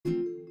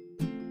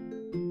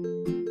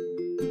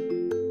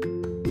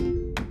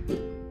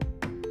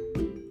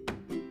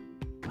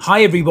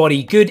Hi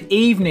everybody, good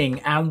evening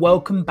and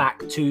welcome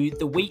back to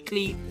the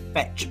weekly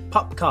Fetch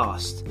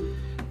Pupcast.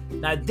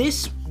 Now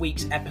this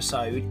week's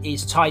episode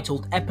is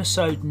titled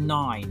Episode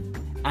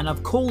 9 and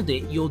I've called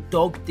it Your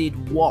Dog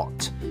Did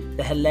What?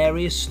 The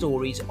Hilarious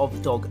Stories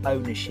of Dog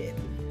Ownership.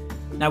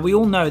 Now we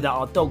all know that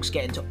our dogs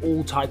get into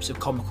all types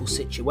of comical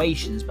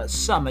situations, but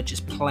some are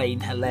just plain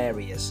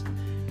hilarious.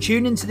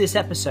 Tune into this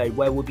episode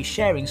where we'll be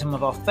sharing some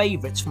of our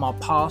favourites from our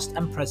past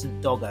and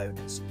present dog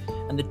owners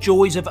and the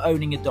joys of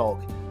owning a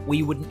dog.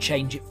 We wouldn't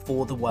change it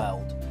for the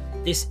world.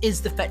 This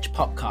is the Fetch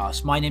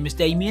Podcast. My name is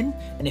Damien,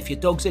 and if your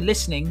dogs are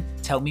listening,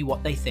 tell me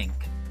what they think.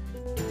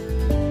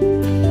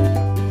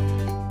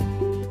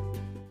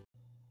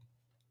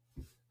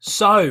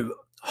 So,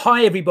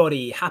 hi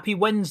everybody. Happy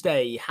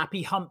Wednesday.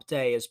 Happy Hump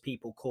Day, as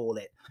people call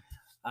it.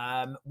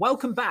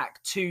 Welcome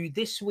back to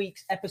this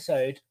week's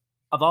episode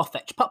of our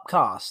Fetch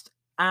Pupcast.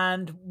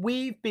 And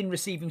we've been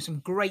receiving some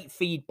great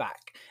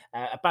feedback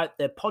about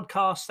the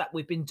podcasts that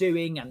we've been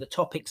doing and the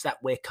topics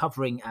that we're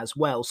covering as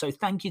well. So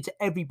thank you to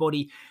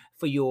everybody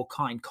for your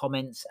kind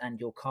comments and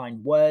your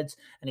kind words.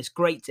 And it's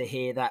great to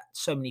hear that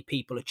so many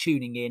people are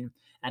tuning in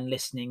and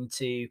listening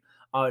to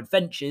our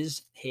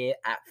adventures here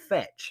at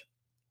Fetch.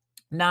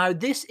 Now,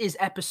 this is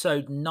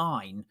episode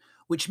 9,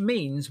 which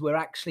means we're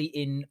actually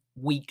in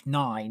week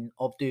 9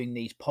 of doing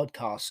these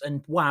podcasts.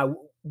 And wow,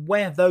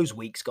 where have those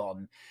weeks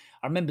gone?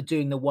 I remember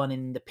doing the one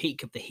in the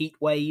peak of the heat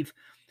wave,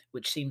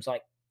 which seems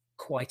like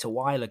quite a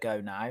while ago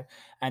now.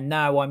 And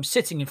now I'm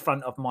sitting in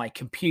front of my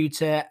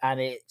computer and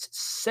it's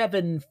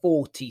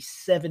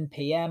 7:47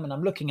 p.m. and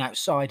I'm looking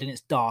outside and it's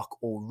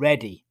dark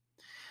already.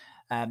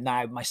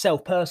 Now,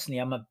 myself personally,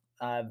 I'm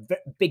a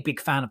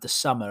big fan of the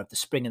summer, of the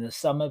spring and the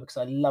summer, because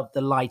I love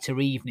the lighter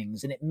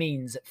evenings. And it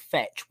means at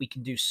Fetch, we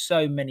can do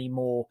so many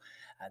more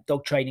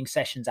dog training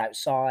sessions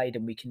outside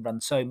and we can run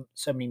so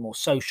many more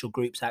social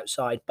groups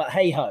outside. But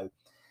hey ho.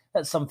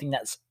 That's something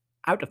that's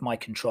out of my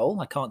control.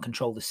 I can't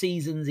control the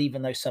seasons,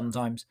 even though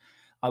sometimes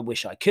I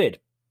wish I could.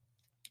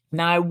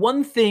 Now,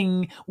 one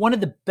of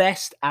the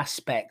best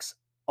aspects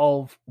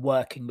of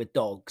working with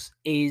dogs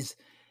is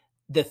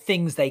the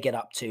things they get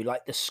up to,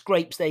 like the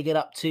scrapes they get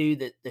up to,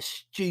 the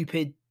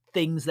stupid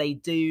things they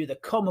do, the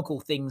comical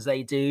things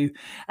they do,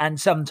 and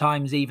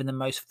sometimes even the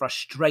most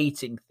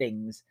frustrating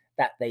things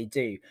that they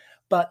do.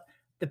 But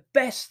the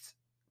best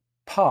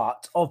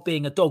part of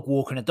being a dog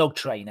walker and a dog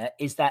trainer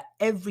is that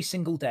every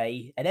single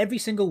day and every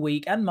single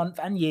week and month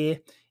and year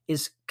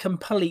is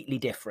completely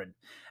different.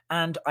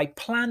 And I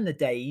plan the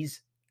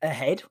days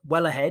ahead,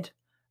 well ahead.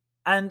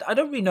 And I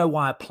don't really know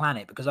why I plan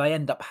it because I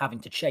end up having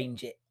to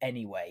change it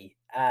anyway.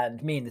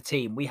 And me and the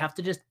team, we have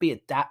to just be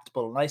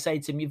adaptable. And I say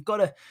to him, you've got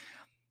to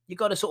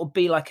sort of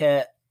be like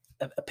a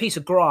piece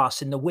of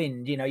grass in the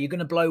wind. You know, you're going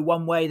to blow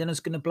one way, then it's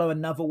going to blow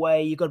another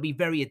way. You've got to be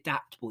very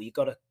adaptable. You've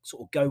got to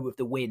sort of go with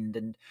the wind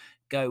and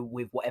go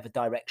with whatever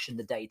direction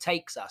the day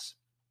takes us.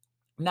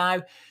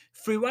 Now,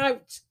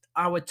 throughout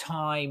our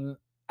time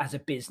as a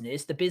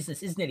business, the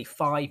business is nearly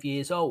 5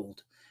 years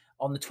old.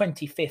 On the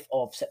 25th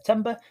of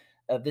September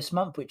of this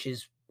month, which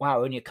is,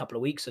 wow, only a couple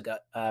of weeks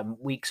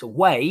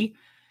away,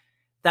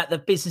 that the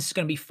business is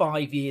going to be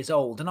 5 years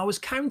old. And I was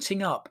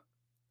counting up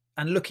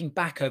and looking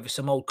back over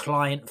some old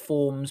client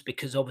forms,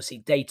 because obviously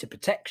data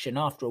protection,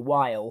 after a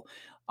while,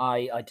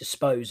 I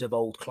dispose of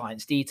old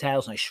clients'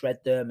 details and I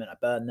shred them and I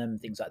burn them,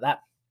 things like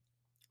that.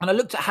 And I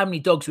looked at how many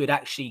dogs we had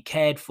actually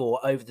cared for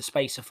over the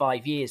space of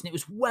 5 years, and it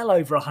was well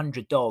over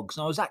 100 dogs.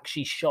 And I was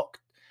actually shocked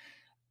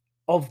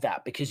of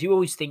that, because you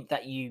always think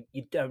that you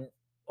don't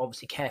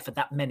obviously care for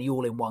that many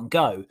all in one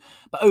go.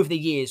 But over the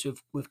years,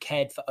 we've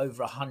cared for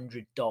over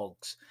 100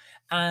 dogs.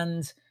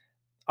 And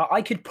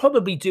I could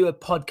probably do a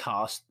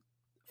podcast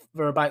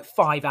for about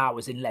 5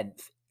 hours in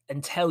length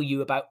and tell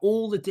you about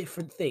all the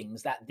different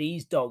things that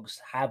these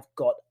dogs have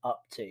got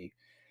up to.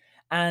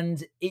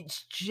 And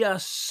it's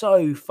just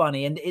so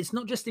funny. And it's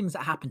not just things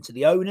that happen to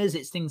the owners,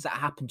 it's things that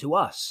happen to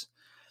us.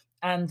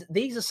 And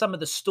these are some of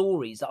the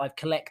stories that I've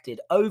collected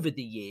over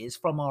the years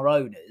from our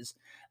owners.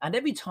 And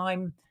every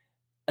time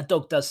a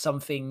dog does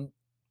something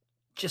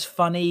just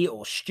funny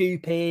or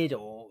stupid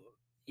or,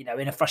 you know,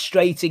 in a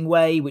frustrating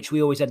way, which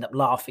we always end up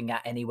laughing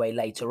at anyway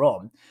later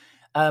on,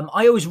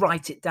 I always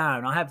write it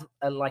down. I have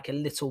a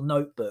little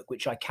notebook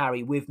which I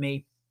carry with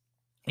me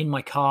in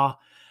my car,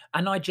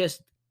 and I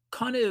just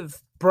kind of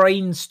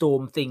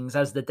brainstorm things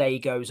as the day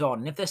goes on.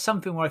 And if there's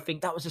something where I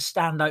think that was a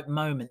standout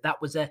moment,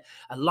 that was a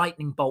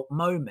lightning bolt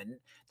moment,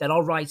 then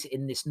I'll write it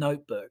in this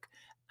notebook.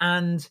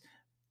 And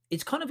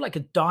it's kind of like a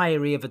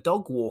diary of a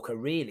dog walker,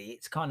 really.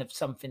 It's kind of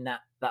something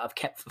that I've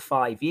kept for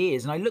 5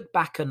 years. And I look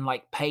back on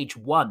like page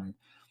 1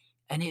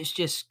 and it's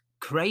just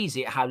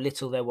crazy at how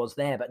little there was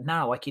there. But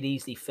now I could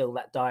easily fill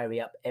that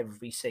diary up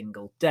every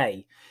single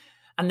day.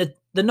 And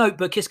the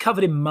notebook is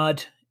covered in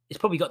mud. It's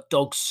probably got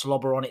dog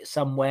slobber on it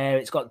somewhere.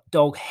 It's got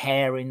dog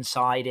hair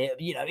inside it.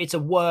 You know, it's a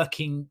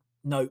working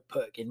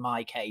notebook in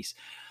my case.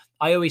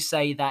 I always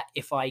say that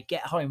if I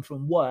get home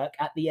from work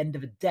at the end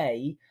of a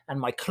day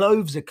and my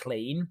clothes are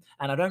clean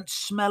and I don't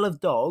smell of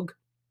dog,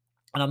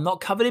 and I'm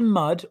not covered in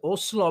mud or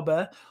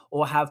slobber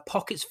or have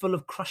pockets full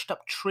of crushed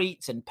up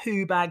treats and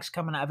poo bags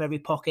coming out of every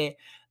pocket,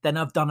 then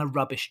I've done a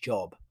rubbish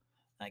job.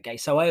 Okay,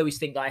 so I always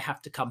think that I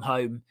have to come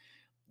home,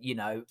 you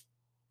know,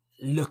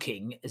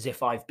 looking as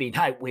if I've been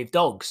out with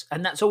dogs.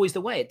 And that's always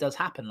the way. It does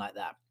happen like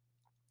that.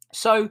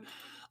 So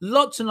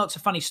lots and lots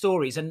of funny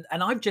stories. And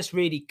I've just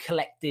really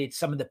collected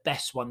some of the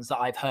best ones that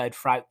I've heard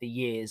throughout the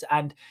years.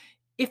 And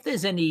if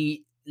there's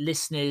any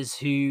listeners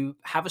who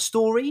have a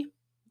story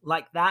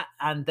like that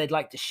and they'd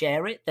like to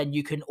share it, then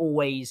you can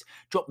always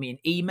drop me an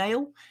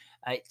email.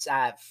 It's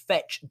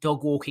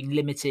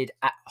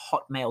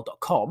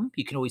fetchdogwalkinglimited@hotmail.com.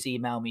 You can always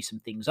email me some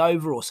things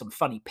over or some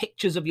funny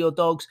pictures of your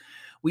dogs.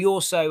 We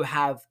also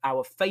have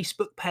our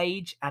Facebook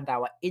page and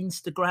our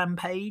Instagram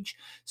page.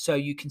 So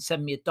you can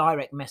send me a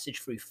direct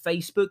message through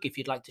Facebook if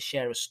you'd like to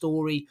share a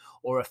story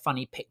or a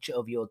funny picture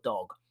of your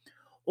dog.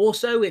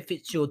 Also, if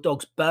it's your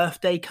dog's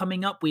birthday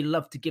coming up, we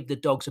love to give the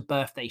dogs a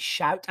birthday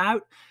shout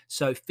out.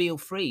 So feel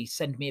free,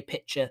 send me a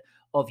picture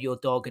of your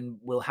dog and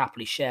we'll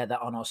happily share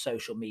that on our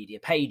social media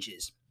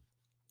pages.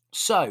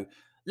 So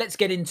let's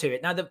get into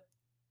it. Now,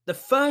 the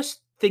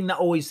first thing that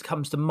always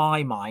comes to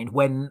my mind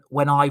when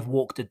I've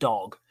walked a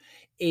dog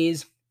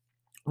is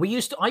I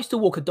used to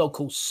walk a dog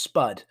called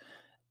Spud.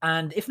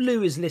 And if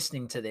Lou is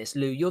listening to this,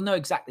 Lou, you'll know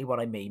exactly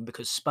what I mean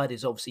because Spud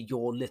is obviously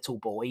your little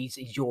boy.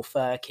 He's your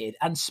fur kid.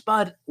 And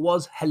Spud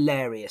was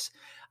hilarious.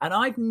 And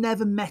I've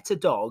never met a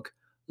dog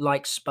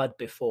like Spud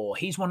before.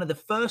 He's one of the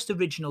first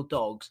original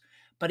dogs,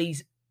 but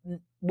he's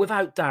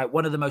without doubt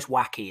one of the most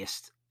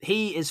wackiest.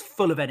 He is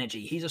full of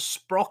energy. He's a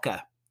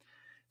sprocker.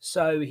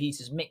 So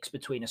he's a mix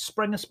between a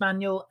Springer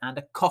Spaniel and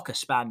a Cocker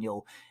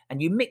Spaniel. And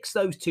you mix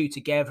those two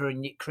together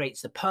and it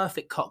creates the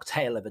perfect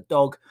cocktail of a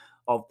dog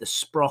of the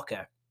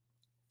sprocker.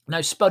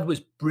 Now, Spud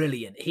was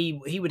brilliant.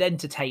 He would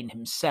entertain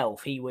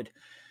himself. He would,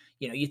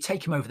 you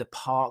take him over the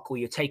park or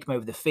you take him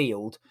over the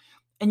field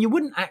and you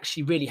wouldn't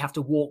actually really have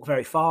to walk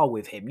very far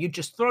with him. You'd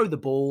just throw the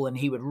ball and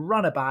he would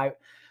run about.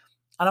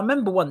 And I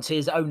remember once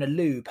his owner,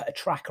 Lou, put a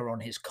tracker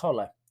on his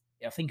collar.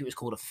 I think it was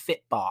called a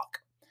Fit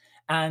Bark.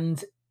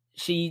 And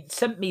she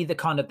sent me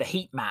the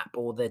heat map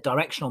or the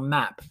directional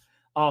map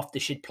after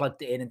she'd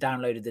plugged it in and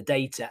downloaded the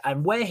data.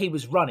 And where he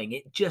was running,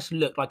 it just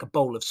looked like a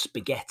bowl of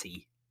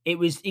spaghetti. He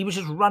was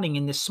just running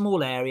in this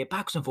small area,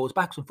 backwards and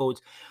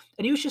forwards,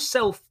 and he was just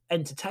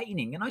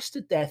self-entertaining. And I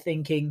stood there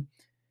thinking,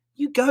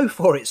 you go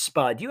for it,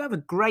 Spud. You have a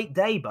great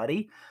day,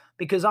 buddy,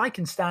 because I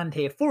can stand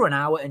here for an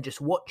hour and just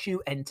watch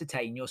you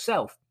entertain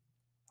yourself.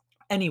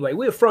 Anyway,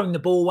 we were throwing the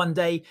ball one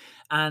day,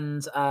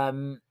 and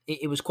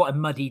it was quite a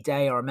muddy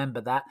day. I remember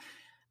that.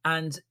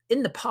 And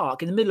in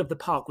the middle of the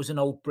park, was an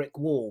old brick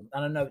wall.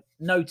 And I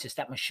noticed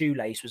that my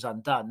shoelace was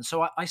undone.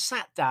 So I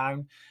sat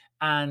down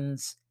and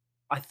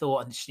I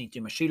thought, I just need to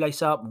do my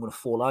shoelace up. I'm going to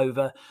fall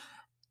over.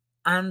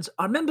 And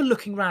I remember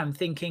looking around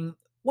thinking,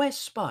 where's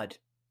Spud?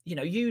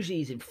 Usually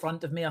he's in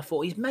front of me. I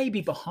thought he's maybe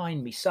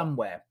behind me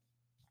somewhere.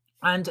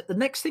 And the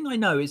next thing I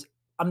know is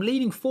I'm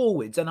leaning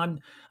forwards and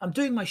I'm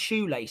doing my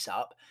shoelace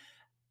up.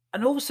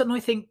 And all of a sudden I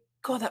think,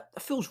 God, that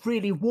feels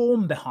really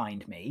warm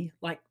behind me.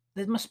 Like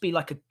there must be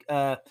like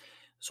a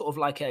sort of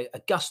like a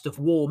gust of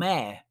warm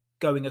air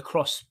going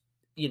across,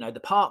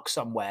 the park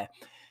somewhere.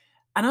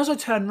 And as I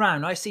turn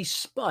around, I see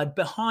Spud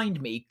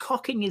behind me,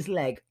 cocking his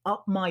leg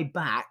up my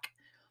back,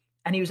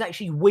 and he was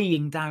actually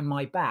weeing down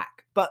my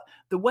back. But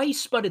the way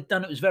Spud had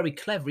done it was very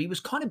clever. He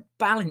was kind of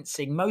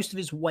balancing most of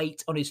his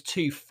weight on his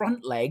two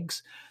front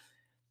legs,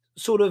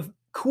 sort of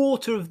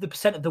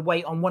 0.25% of the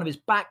weight on one of his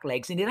back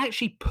legs, and it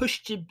actually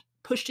pushed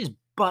his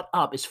butt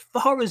up as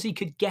far as he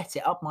could get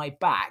it up my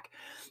back.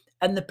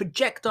 And the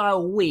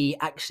projectile wee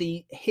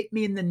actually hit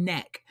me in the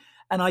neck,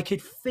 and I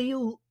could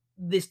feel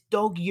this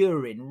dog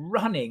urine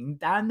running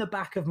down the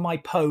back of my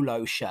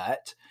polo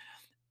shirt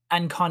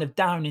and kind of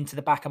down into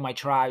the back of my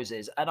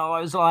trousers. And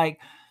I was like,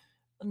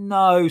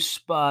 no,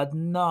 Spud,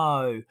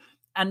 no.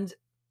 And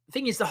the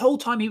thing is, the whole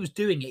time he was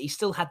doing it, he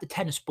still had the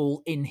tennis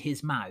ball in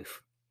his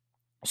mouth.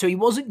 So he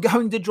wasn't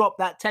going to drop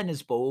that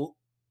tennis ball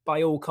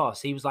by all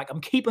costs. He was like,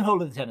 I'm keeping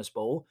hold of the tennis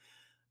ball,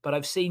 but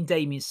I've seen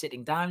Damien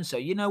sitting down. So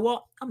you know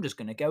what? I'm just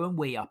going to go and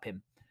wee up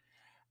him.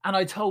 And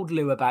I told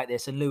Lou about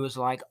this, and Lou was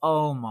like,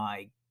 oh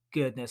my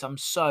goodness, I'm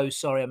so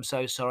sorry.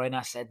 And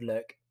I said,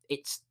 look,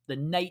 it's the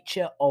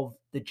nature of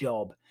the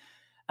job.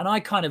 And I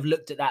kind of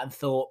looked at that and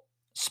thought,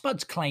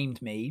 Spud's claimed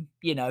me,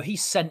 he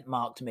scent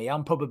marked me.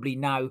 I'm probably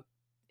now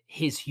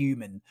his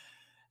human.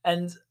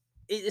 And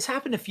it's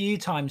happened a few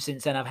times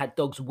since then. I've had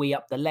dogs wee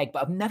up the leg,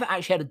 but I've never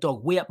actually had a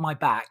dog wee up my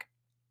back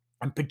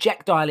and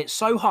projectile it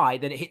so high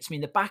that it hits me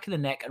in the back of the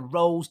neck and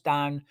rolls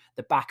down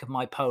the back of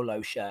my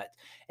polo shirt.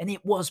 And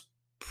it was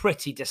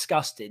pretty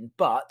disgusting,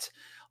 but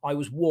I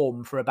was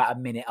warm for about a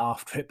minute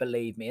after it,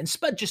 believe me. And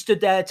Spud just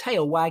stood there,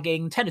 tail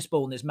wagging, tennis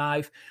ball in his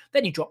mouth.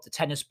 Then he dropped the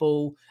tennis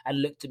ball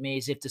and looked at me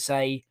as if to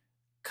say,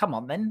 come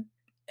on then,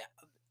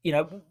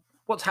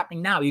 what's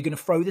happening now? Are you going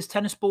to throw this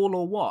tennis ball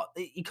or what?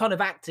 He kind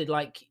of acted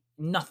like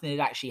nothing had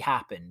actually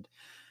happened.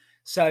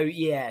 So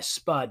yeah,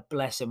 Spud,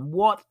 bless him.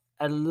 What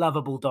a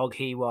lovable dog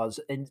he was,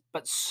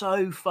 but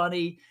so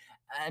funny.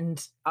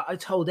 And I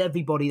told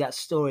everybody that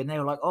story, and they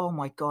were like, "Oh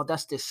my god,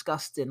 that's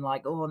disgusting!"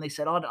 Like, oh, and they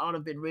said, "I'd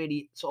have been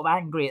really sort of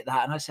angry at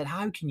that." And I said,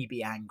 "How can you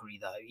be angry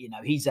though? You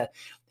know, he's a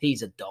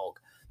dog."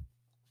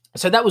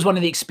 So that was one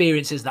of the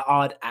experiences that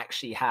I'd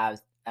actually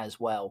had as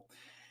well.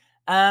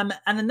 And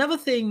another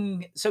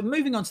thing, so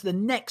moving on to the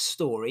next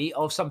story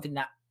of something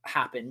that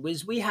happened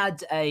was we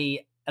had an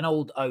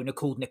old owner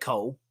called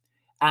Nicole,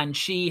 and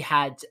she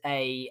had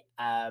a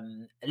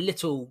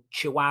little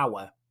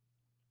Chihuahua,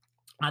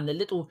 and the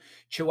little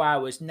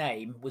Chihuahua's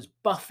name was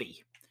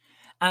Buffy.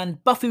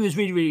 And Buffy was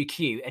really, really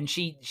cute. And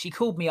she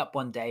called me up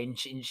one day, and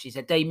she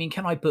said, "Damien,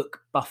 can I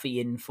book Buffy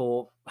in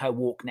for her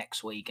walk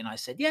next week?" And I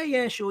said, "Yeah,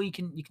 yeah, sure, you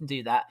can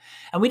do that."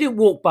 And we didn't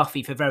walk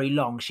Buffy for very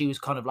long. She was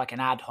kind of like an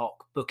ad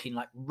hoc booking,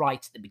 like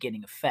right at the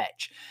beginning of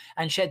Fetch.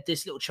 And she had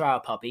this little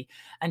Chihuahua puppy.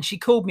 And she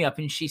called me up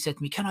and she said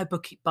to me, "Can I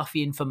book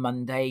Buffy in for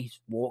Monday's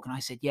walk?" And I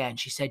said, "Yeah." And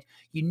she said,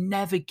 "You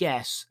never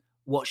guess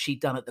what she'd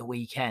done at the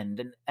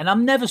weekend." And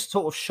I'm never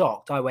sort of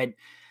shocked. I went,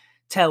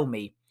 "Tell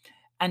me."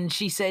 And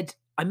she said,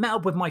 "I met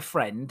up with my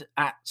friend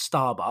at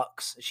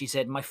Starbucks." She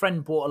said, "My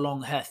friend brought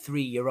along her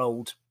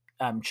 3-year-old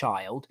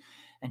child."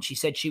 And she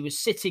said she was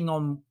sitting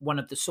on one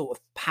of the sort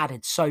of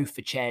padded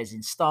sofa chairs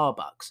in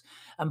Starbucks.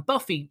 And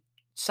Buffy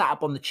sat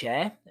up on the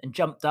chair and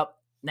jumped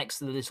up next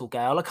to the little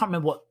girl. I can't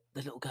remember what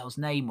the little girl's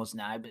name was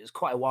now, but it was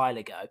quite a while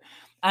ago.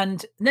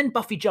 And then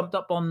Buffy jumped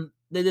up on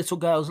the little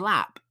girl's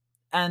lap.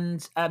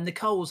 And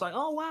Nicole was like,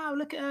 "Oh, wow,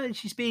 look at her.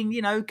 She's being,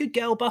 good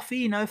girl,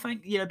 Buffy,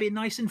 being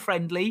nice and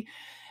friendly."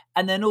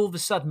 And then all of a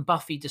sudden,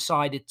 Buffy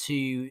decided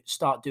to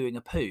start doing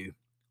a poo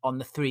on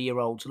the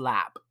 3-year-old's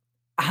lap.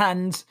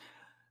 And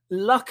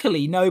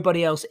luckily,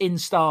 nobody else in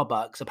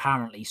Starbucks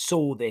apparently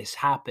saw this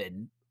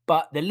happen.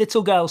 But the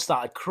little girl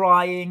started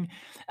crying.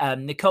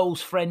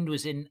 Nicole's friend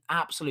was in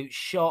absolute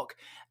shock.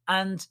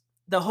 And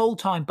the whole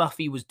time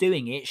Buffy was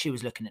doing it, she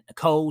was looking at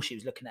Nicole, she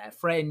was looking at her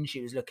friend,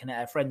 she was looking at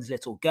her friend's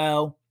little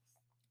girl.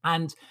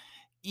 And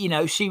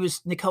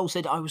Nicole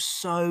said, "I was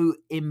so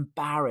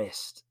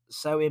embarrassed,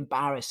 so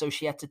embarrassed." So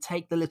she had to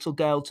take the little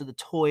girl to the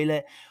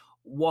toilet,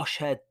 wash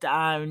her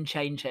down,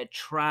 change her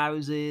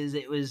trousers.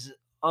 And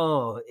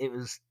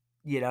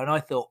I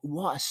thought,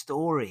 what a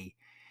story.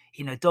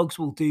 Dogs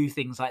will do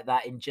things like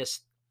that in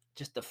just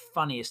the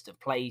funniest of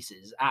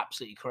places.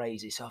 Absolutely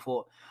crazy. So I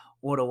thought,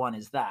 what a one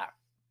is that?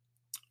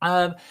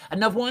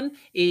 Another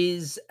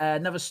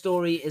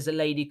story is a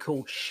lady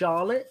called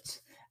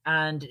Charlotte,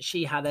 and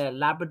she had a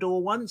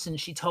Labrador once, and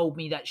she told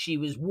me that she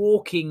was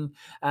walking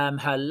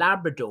her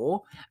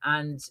Labrador,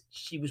 and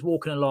she was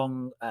walking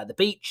along the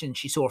beach, and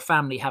she saw a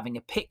family having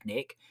a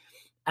picnic,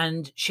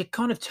 and she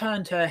kind of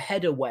turned her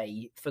head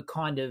away for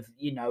kind of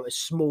a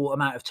small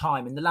amount of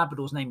time, and the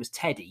Labrador's name was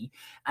Teddy,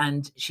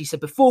 and she said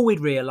before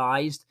we'd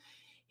realised,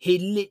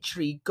 he'd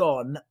literally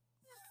gone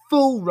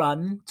full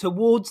run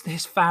towards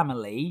this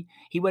family.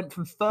 He went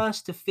from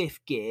first to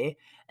fifth gear,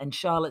 and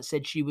Charlotte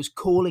said she was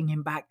calling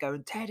him back,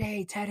 going,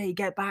 "Teddy, Teddy,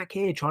 get back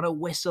here," trying to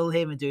whistle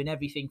him and doing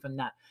everything from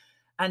that.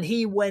 And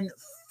he went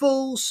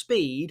full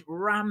speed,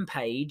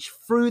 rampage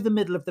through the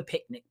middle of the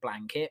picnic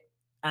blanket.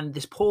 And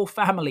this poor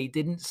family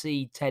didn't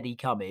see Teddy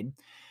coming.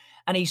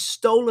 And he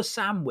stole a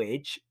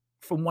sandwich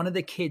from one of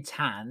the kids'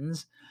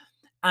 hands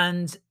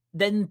and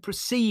then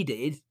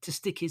proceeded to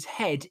stick his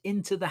head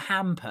into the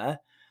hamper.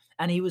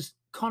 And he was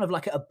kind of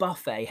like a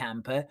buffet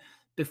hamper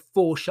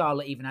before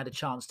Charlotte even had a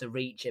chance to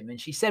reach him.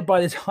 And she said by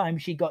the time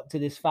she got to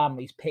this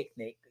family's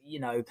picnic,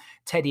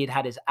 Teddy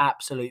had his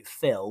absolute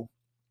fill.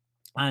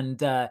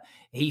 And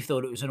he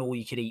thought it was an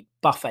all-you-could-eat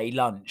buffet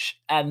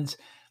lunch. And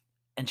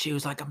she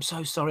was like, "I'm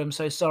so sorry, I'm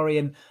so sorry."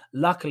 And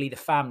luckily, the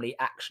family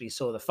actually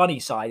saw the funny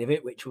side of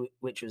it,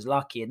 which was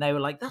lucky. And they were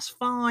like, "That's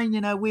fine,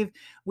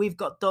 we've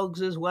got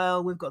dogs as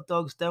well. We've got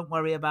dogs. Don't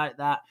worry about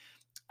that."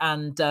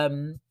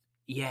 And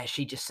yeah,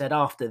 she just said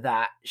after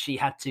that she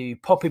had to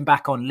pop him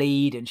back on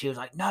lead, and she was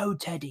like, "No,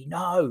 Teddy,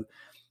 no."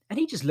 And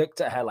he just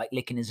looked at her like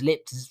licking his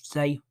lips and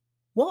say,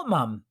 "What,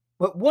 mum?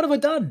 What have I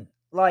done?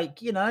 Like,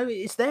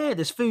 it's there.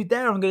 There's food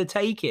there. I'm going to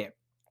take it."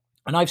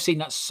 And I've seen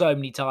that so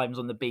many times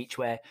on the beach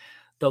where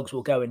dogs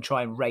will go and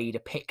try and raid a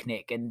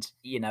picnic. And,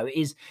 it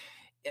is,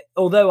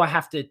 although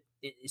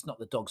it's not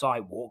the dogs I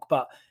walk,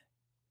 but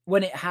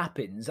when it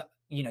happens,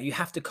 you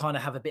have to kind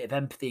of have a bit of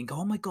empathy and go,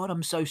 "Oh my God,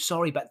 I'm so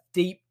sorry." But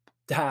deep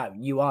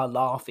down, you are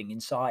laughing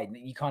inside, and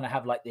you kind of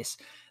have like this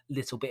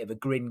little bit of a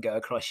grin go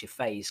across your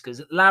face,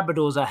 because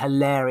Labradors are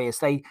hilarious.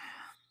 They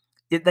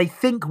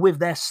think with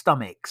their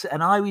stomachs,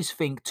 and I always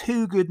think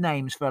two good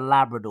names for a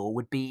Labrador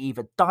would be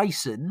either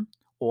Dyson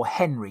or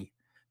Henry,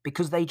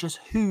 because they just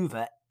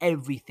hoover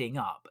everything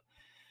up.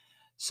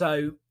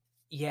 So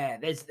yeah,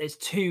 there's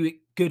two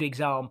good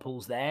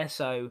examples there.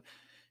 So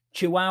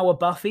Chihuahua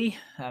Buffy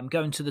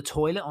going to the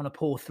toilet on a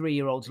poor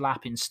 3-year-old's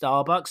lap in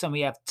Starbucks, and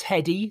we have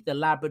Teddy the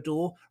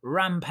Labrador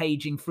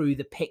rampaging through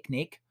the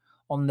picnic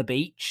on the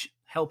beach,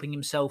 helping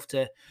himself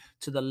to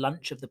the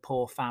lunch of the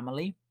poor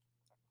family.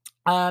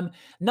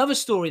 Another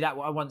story that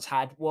I once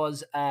had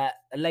was a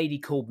lady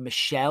called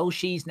Michelle.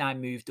 She's now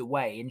moved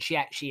away, and she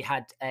actually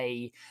had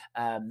a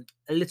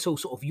little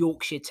sort of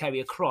Yorkshire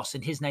Terrier cross,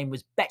 and his name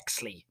was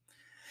Bexley.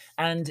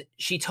 And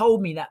she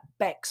told me that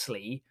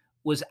Bexley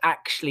was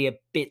actually a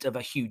bit of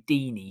a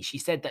Houdini. She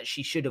said that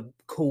she should have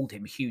called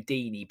him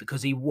Houdini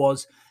because he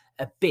was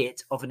a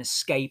bit of an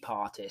escape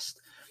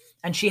artist.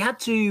 And she had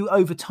to,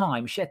 over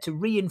time, she had to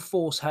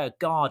reinforce her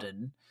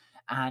garden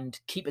and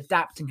keep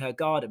adapting her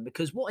garden,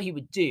 because what he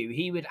would do,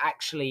 he would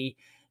actually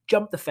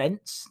jump the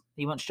fence.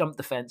 He once jumped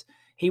the fence.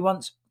 He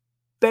once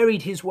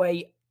buried his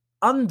way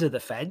under the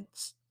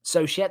fence.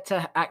 So she had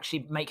to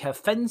actually make her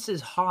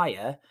fences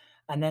higher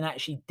and then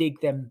actually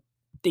dig them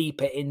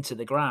deeper into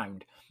the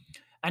ground.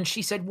 And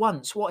she said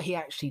once what he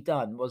actually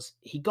done was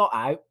he got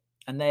out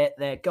and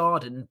their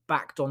garden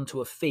backed onto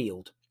a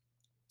field.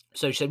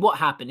 So she said what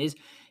happened is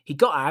he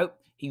got out,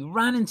 he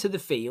ran into the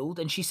field,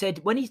 and she said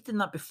when he's done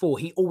that before,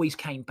 he always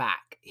came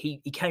back. He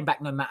came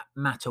back no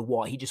matter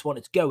what. He just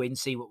wanted to go in,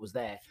 see what was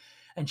there.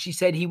 And she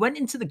said he went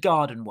into the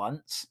garden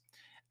once,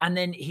 and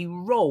then he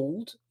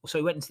rolled. So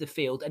he went into the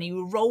field and he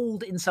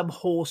rolled in some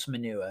horse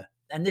manure.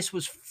 And this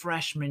was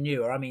fresh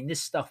manure. I mean,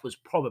 this stuff was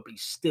probably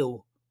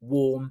still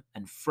warm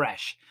and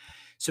fresh.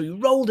 So he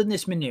rolled in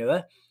this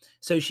manure.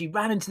 So she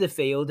ran into the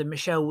field and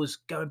Michelle was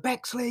going,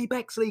 Bexley,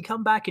 Bexley,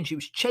 come back. And she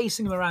was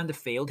chasing him around the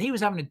field. He was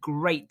having a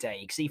great day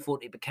because he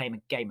thought it became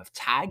a game of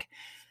tag.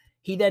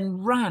 He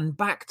then ran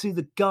back to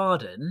the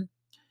garden,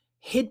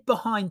 hid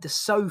behind the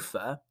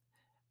sofa.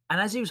 And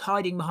as he was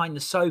hiding behind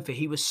the sofa,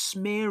 he was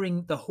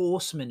smearing the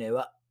horse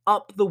manure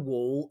up the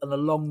wall and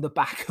along the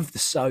back of the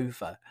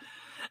sofa.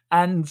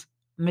 And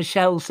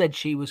Michelle said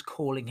she was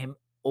calling him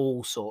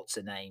all sorts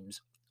of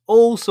names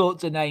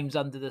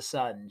under the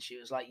sun. She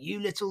was like, you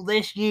little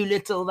this, you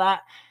little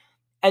that.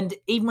 And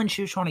even when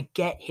she was trying to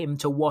get him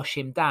to wash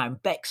him down,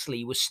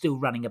 Bexley was still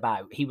running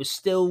about. He was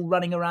still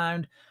running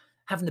around,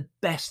 having the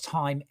best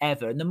time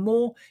ever. And the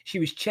more she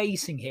was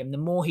chasing him, the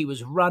more he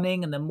was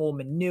running and the more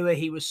manure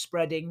he was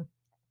spreading.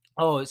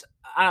 Oh, it's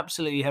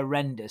absolutely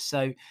horrendous.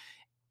 So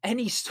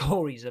any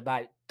stories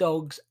about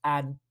dogs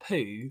and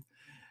poo,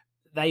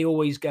 they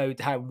always go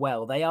down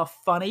well. They are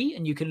funny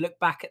and you can look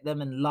back at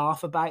them and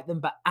laugh about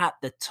them, but at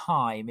the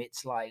time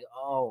it's like,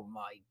 oh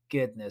my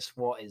goodness,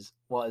 what is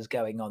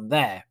going on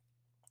there?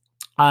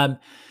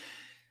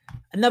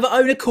 Another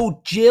owner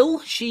called Jill,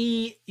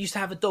 she used to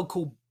have a dog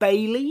called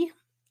Bailey,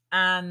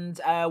 and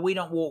we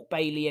don't walk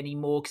Bailey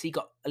anymore because he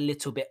got a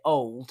little bit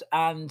old.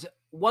 And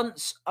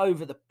once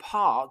over the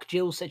park,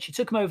 Jill said she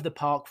took him over the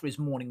park for his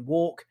morning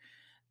walk,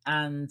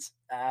 and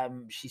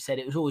she said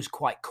it was always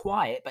quite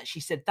quiet, but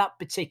she said that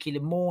particular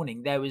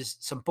morning there was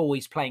some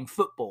boys playing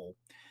football,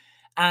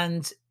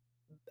 and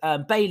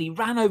Bailey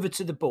ran over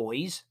to the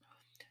boys,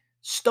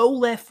 stole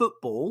their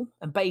football,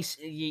 and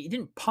basically he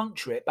didn't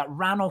puncture it, but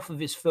ran off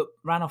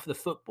the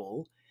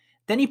football.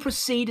 Then he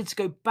proceeded to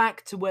go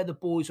back to where the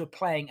boys were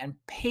playing and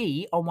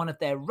pee on one of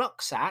their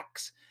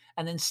rucksacks,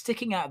 and then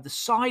sticking out of the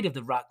side of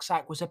the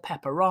rucksack was a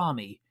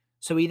pepperami.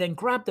 So he then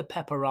grabbed the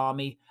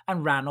pepperami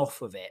and ran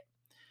off with it.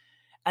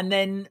 And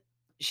then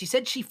she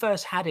said she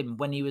first had him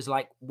when he was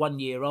like 1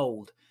 year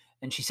old.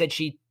 And she said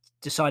she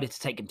decided to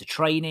take him to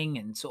training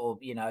and sort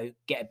of,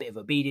 get a bit of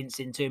obedience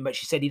into him. But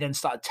she said he then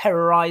started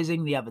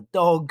terrorizing the other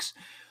dogs.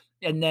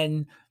 And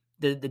then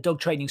the dog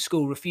training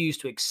school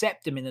refused to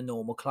accept him in the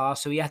normal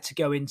class. So he had to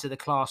go into the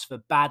class for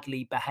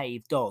badly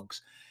behaved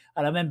dogs.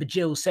 And I remember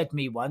Jill said to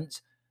me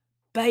once,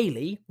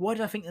 Bailey, why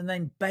did I think the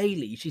name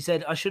Bailey? She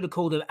said, I should have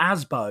called him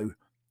Asbo.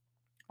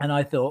 And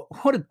I thought,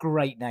 what a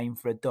great name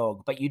for a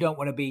dog. But you don't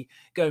want to be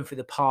going through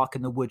the park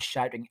and the woods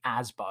shouting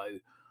Asbo.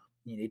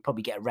 You'd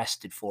probably get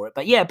arrested for it.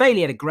 But yeah,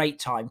 Bailey had a great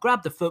time.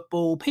 Grabbed the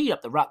football, peed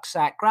up the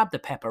rucksack, grabbed the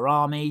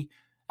pepperami,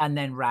 and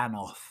then ran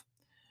off.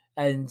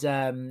 And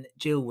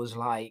Jill was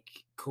like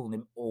calling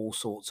him all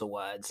sorts of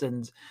words.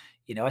 And,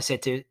 I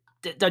said to her,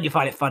 don't you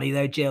find it funny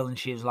though, Jill? And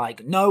she was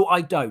like, no, I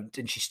don't.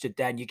 And she stood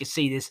there and you could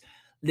see this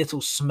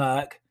little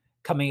smirk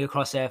coming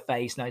across her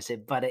face. And I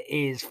said, but it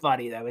is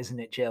funny though, isn't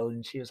it, Jill?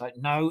 And she was like,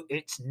 no,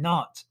 it's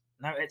not.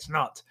 No, it's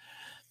not.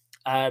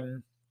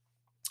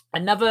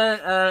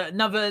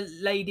 Another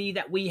lady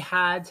that we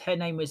had, her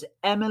name was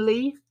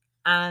Emily,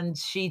 and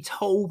she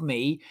told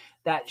me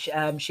that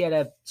she had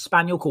a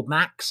spaniel called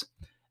Max,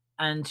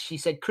 and she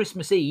said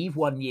Christmas Eve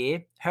one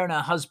year, her and her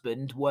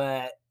husband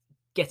were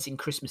getting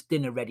Christmas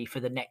dinner ready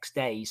for the next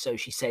day. So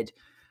she said,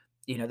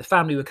 the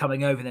family were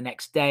coming over the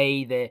next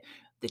day,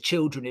 the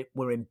children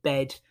were in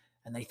bed,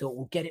 and they thought,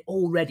 we'll get it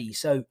all ready.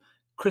 So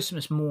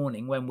Christmas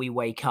morning when we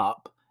wake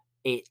up,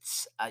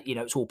 it's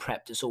it's all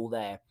prepped, it's all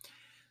there.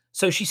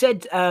 So she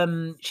said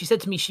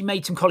to me she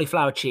made some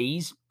cauliflower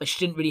cheese, but she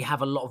didn't really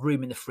have a lot of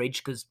room in the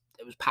fridge because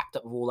it was packed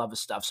up with all other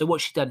stuff. So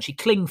what she done, she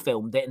cling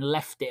filmed it and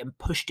left it and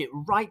pushed it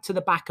right to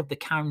the back of the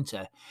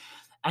counter.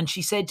 And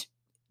she said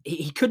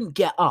he couldn't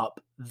get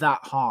up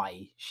that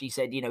high. She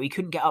said, he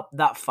couldn't get up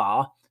that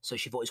far. So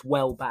she thought it's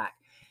well back.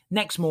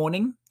 Next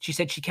morning, she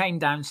said she came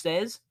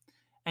downstairs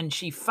and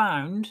she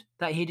found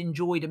that he'd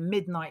enjoyed a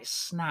midnight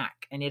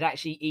snack and he'd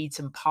actually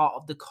eaten part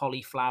of the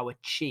cauliflower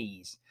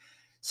cheese.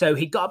 So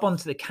he got up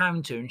onto the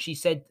counter and she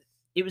said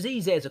it was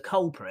easy as a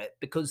culprit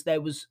because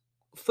there was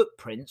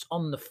footprints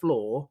on the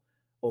floor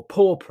or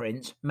paw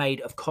prints made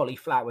of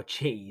cauliflower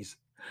cheese.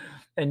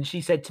 And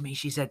she said to me,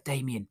 she said,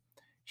 Damien,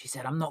 she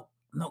said, I'm not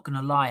going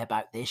to lie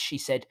about this. She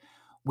said,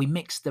 we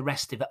mixed the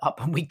rest of it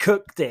up and we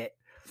cooked it.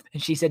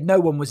 And she said, no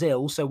one was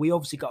ill, so we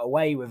obviously got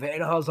away with it.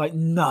 And I was like,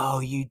 no,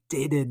 you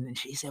didn't. And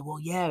she said, well,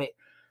 yeah, it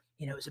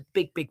was a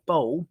big, big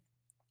bowl.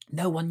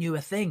 No one knew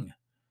a thing.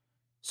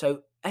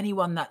 So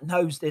anyone that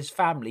knows this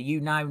family,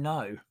 you now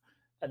know.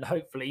 And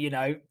hopefully,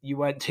 you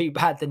weren't too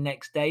bad the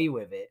next day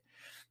with it.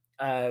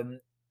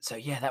 So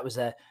yeah, that was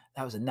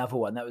another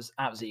one that was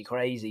absolutely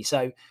crazy.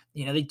 So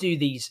they do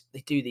these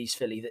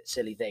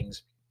silly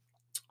things.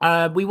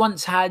 We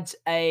once had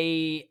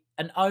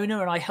an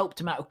owner, and I helped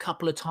him out a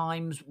couple of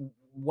times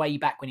way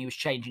back when he was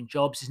changing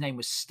jobs. His name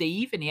was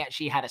Steve, and he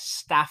actually had a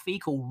staffy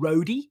called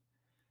Rhodey.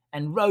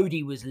 And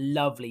Rhodey was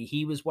lovely.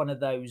 He was one of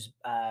those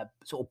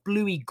sort of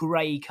bluey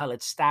grey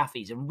coloured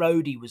staffies, and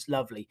Rhodey was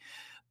lovely.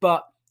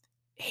 But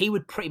he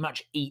would pretty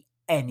much eat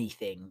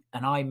anything,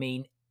 and I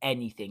mean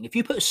anything. If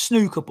you put a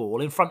snooker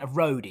ball in front of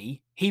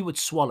Rhodey, he would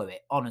swallow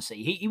it,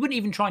 honestly. He wouldn't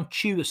even try and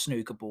chew a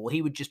snooker ball.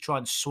 He would just try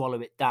and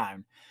swallow it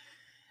down.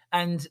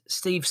 And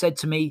Steve said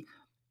to me,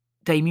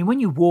 Damien, when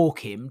you walk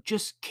him,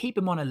 just keep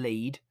him on a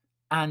lead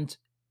and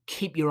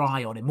keep your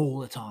eye on him all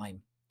the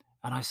time.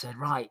 And I said,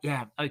 right,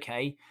 yeah,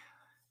 okay.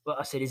 But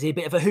I said, is he a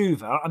bit of a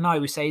Hoover? And I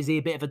would say, is he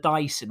a bit of a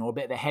Dyson or a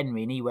bit of a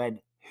Henry? And he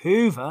went,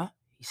 Hoover?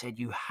 He said,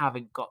 you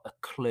haven't got a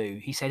clue.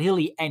 He said, he'll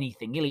eat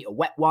anything. He'll eat a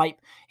wet wipe.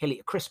 He'll eat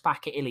a crisp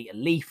packet. He'll eat a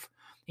leaf.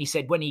 He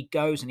said, when he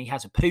goes and he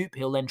has a poop,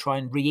 he'll then try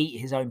and re-eat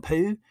his own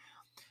poo.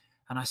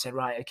 And I said,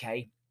 right,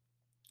 okay.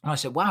 And I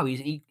said, wow,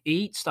 he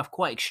eats stuff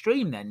quite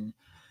extreme then.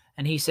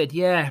 And he said,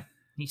 yeah.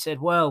 He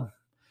said, well,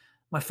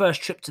 my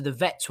first trip to the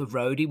vets with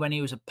Rhodey when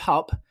he was a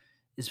pup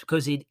is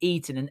because he'd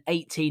eaten an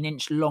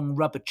 18-inch long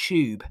rubber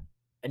tube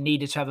and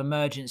needed to have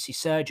emergency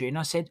surgery. And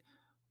I said,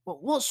 well,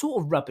 what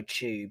sort of rubber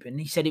tube? And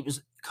he said it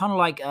was kind of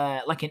like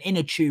an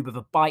inner tube of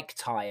a bike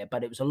tire,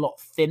 but it was a lot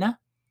thinner.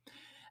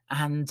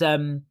 And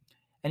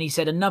he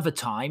said another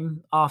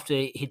time after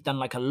he'd done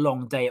like a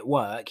long day at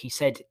work, he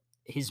said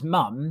his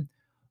mum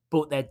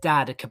brought their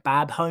dad a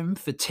kebab home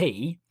for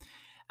tea,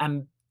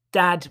 and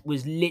Dad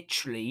was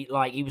literally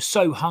like, he was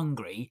so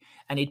hungry,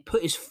 and he'd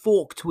put his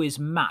fork to his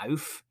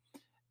mouth,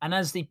 and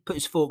as he put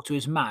his fork to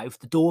his mouth,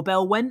 the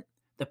doorbell went.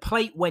 The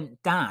plate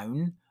went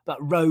down, but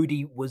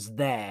Rhodey was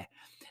there.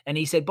 And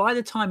he said by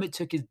the time it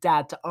took his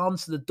dad to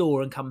answer the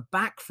door and come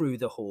back through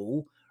the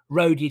hall,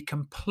 Rhodey had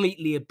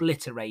completely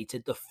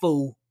obliterated the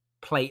full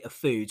plate of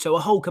food. So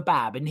a whole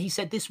kebab. And he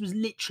said this was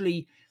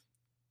literally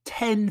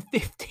 10,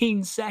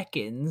 15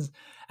 seconds,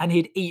 and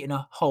he'd eaten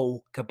a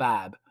whole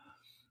kebab.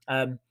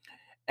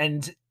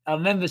 And I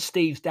remember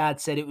Steve's dad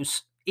said it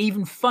was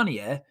even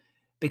funnier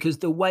because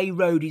the way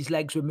Rhodey's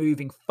legs were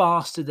moving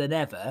faster than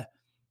ever,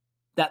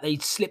 that they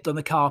slipped on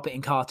the carpet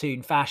in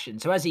cartoon fashion.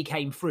 So as he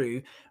came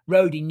through,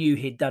 Rhodey knew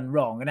he'd done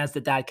wrong. And as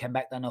the dad came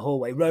back down the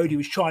hallway, Rhodey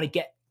was trying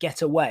to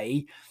get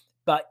away.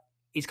 But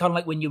it's kind of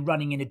like when you're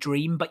running in a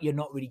dream, but you're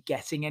not really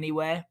getting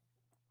anywhere.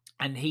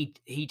 And he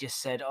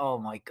just said, oh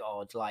my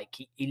God, like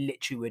he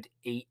literally would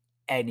eat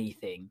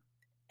anything.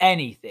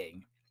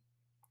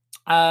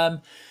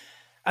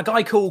 A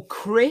guy called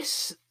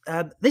Chris.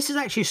 This is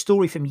actually a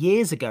story from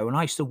years ago when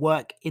I used to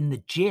work in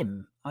the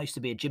gym. I used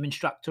to be a gym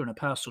instructor and a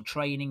personal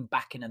training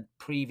back in a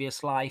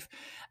previous life.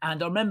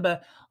 And I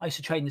remember I used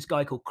to train this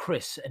guy called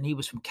Chris, and he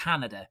was from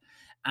Canada.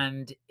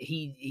 And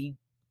he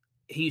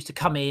used to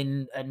come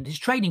in, and his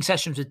training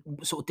sessions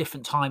were sort of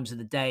different times of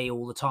the day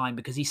all the time,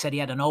 because he said he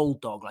had an old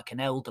dog, like an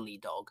elderly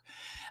dog.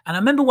 And I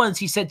remember once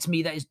he said to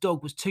me that his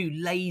dog was too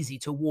lazy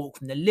to walk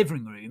from the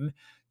living room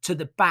to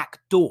the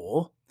back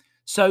door.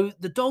 So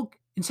the dog,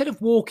 instead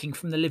of walking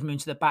from the living room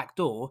to the back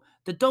door,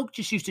 the dog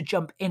just used to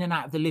jump in and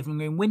out of the living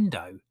room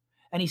window.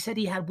 And he said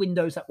he had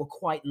windows that were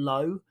quite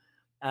low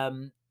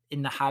in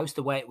the house,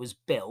 the way it was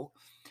built.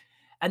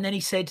 And then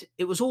he said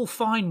it was all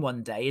fine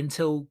one day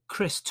until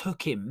Chris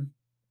took him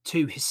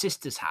to his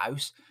sister's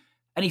house,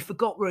 and he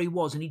forgot where he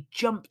was, and he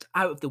jumped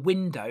out of the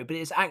window, but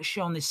it's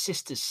actually on his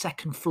sister's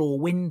second floor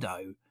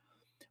window.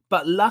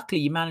 But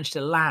luckily he managed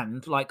to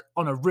land like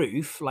on a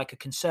roof, like a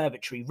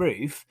conservatory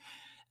roof.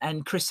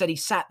 And Chris said he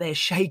sat there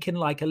shaking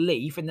like a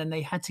leaf, and then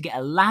they had to get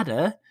a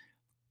ladder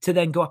to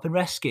then go up and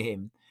rescue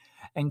him.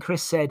 And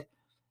Chris said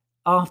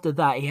after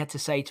that, he had to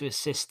say to his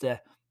sister,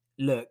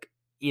 look,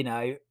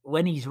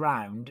 when he's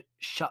round,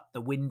 shut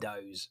the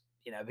windows,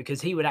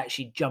 because he would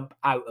actually jump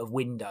out of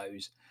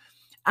windows.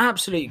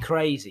 Absolutely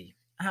crazy.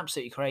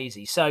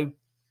 So,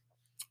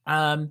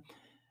 and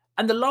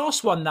the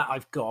last one that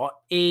I've got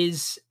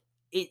is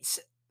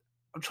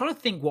I'm trying to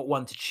think what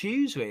one to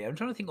choose, really. I'm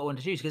trying to think what one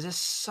to choose because there's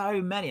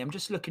so many. I'm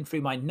just looking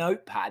through my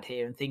notepad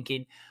here and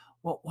thinking,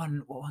 what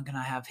one can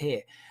I have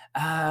here?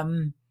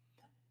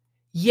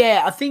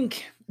 Yeah, I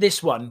think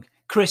this one,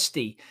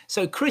 Christy.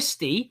 So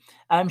Christy,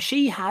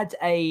 she had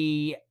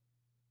a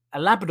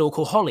Labrador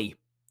called Holly.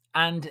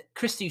 And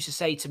Christy used to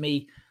say to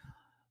me,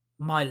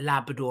 my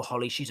Labrador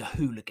Holly, she's a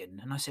hooligan.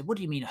 And I said, what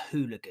do you mean a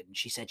hooligan?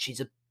 She said, she's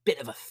a bit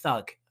of a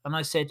thug. And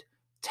I said,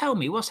 tell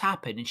me, what's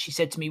happened? And she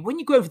said to me, when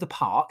you go over the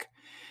park,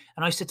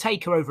 and I used to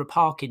take her over a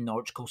park in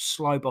Norwich called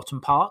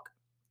Slowbottom Park.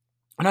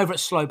 And over at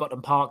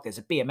Slowbottom Park, there's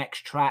a BMX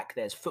track,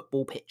 there's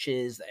football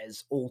pitches,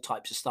 there's all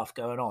types of stuff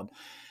going on.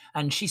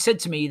 And she said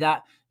to me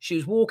that she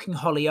was walking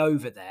Holly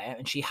over there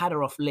and she had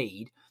her off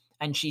lead.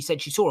 And she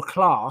said she saw a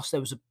class,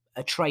 there was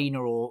a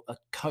trainer or a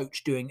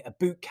coach doing a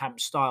boot camp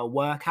style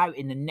workout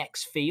in the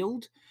next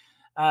field.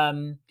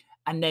 Um,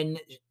 and then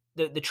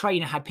the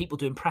trainer had people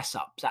doing press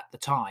ups at the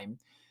time.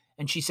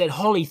 And she said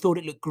Holly thought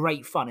it looked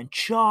great fun and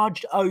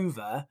charged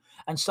over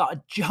and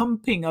started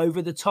jumping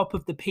over the top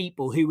of the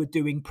people who were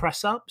doing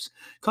press ups,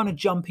 kind of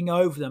jumping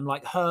over them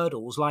like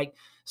hurdles, like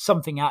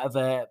something out of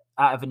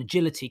an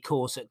agility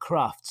course at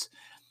Crufts.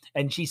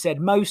 And she said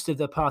most of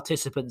the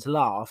participants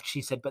laughed.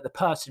 She said, but the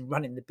person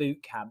running the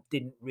boot camp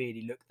didn't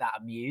really look that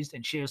amused.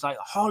 And she was like,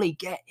 Holly,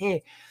 get here.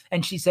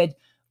 And she said,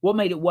 what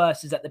made it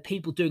worse is that the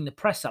people doing the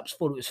press ups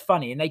thought it was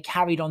funny and they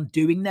carried on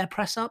doing their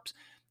press ups.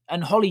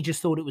 And Holly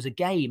just thought it was a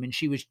game and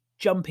she was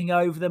jumping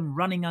over them,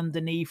 running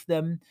underneath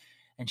them.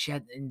 And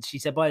she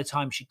said by the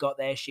time she got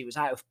there, she was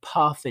out of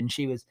puff and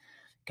she was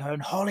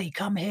going, Holly,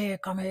 come here,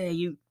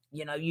 you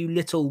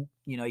little,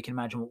 you can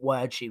imagine what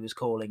word she was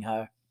calling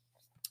her.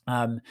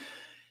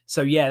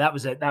 So yeah, that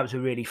was a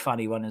really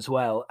funny one as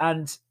well.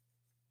 And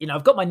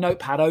I've got my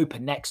notepad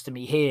open next to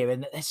me here,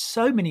 and there's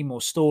so many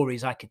more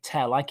stories I could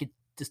tell. I could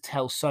just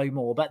tell so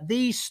more, but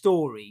these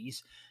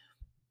stories,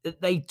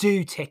 they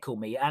do tickle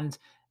me, and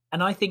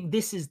I think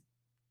this is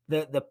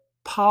the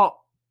part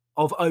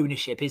of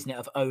ownership, isn't it?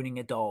 Of owning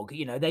a dog.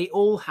 They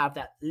all have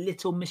that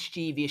little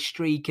mischievous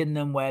streak in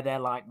them where they're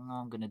like,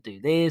 oh, I'm going to do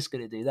this,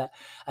 going to do that.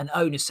 And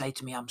owners say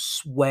to me, I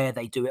swear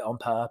they do it on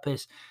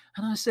purpose.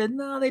 And I said,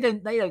 no, they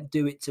don't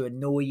do it to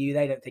annoy you.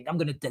 They don't think I'm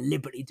going to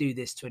deliberately do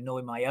this to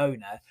annoy my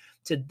owner.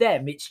 To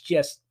them, it's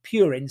just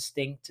pure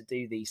instinct to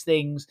do these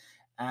things.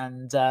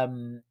 And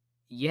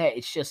yeah,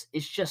 it's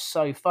just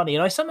so funny.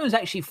 And I sometimes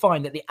actually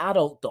find that the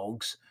adult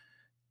dogs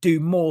do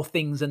more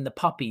things than the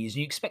puppies.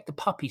 You expect the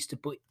puppies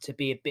to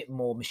be a bit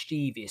more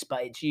mischievous,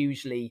 but it's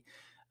usually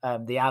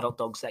the adult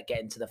dogs that get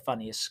into the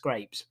funniest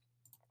scrapes.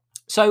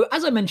 So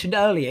as I mentioned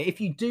earlier,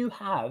 if you do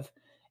have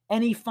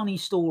any funny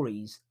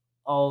stories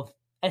of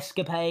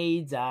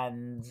escapades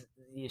and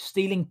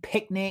stealing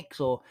picnics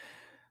or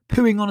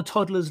pooing on a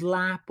toddler's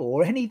lap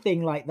or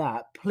anything like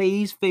that,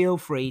 please feel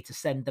free to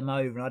send them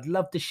over. And I'd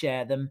love to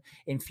share them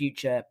in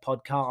future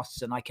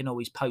podcasts, and I can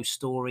always post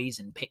stories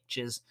and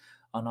pictures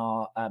on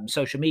our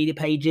social media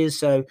pages.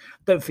 So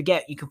don't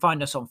forget, you can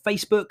find us on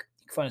Facebook,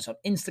 you can find us on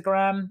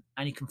Instagram,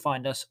 and you can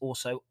find us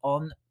also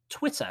on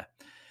Twitter.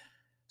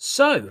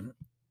 So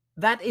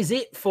that is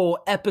it for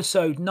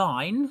episode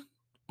 9,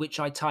 which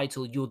I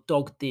titled Your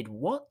Dog Did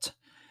What?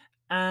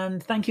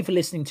 And thank you for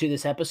listening to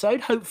this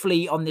episode.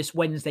 Hopefully on this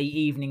Wednesday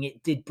evening,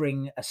 it did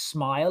bring a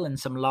smile and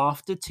some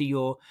laughter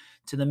to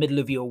the middle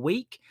of your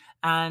week.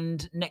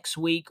 And next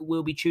week,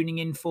 we'll be tuning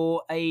in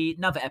for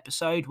another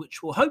episode,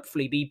 which will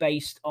hopefully be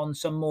based on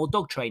some more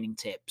dog training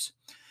tips.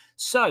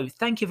 So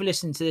thank you for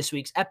listening to this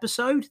week's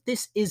episode.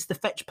 This is the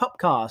Fetch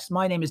Pupcast.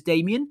 My name is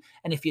Damien.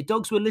 And if your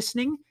dogs were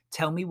listening,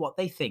 tell me what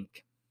they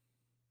think.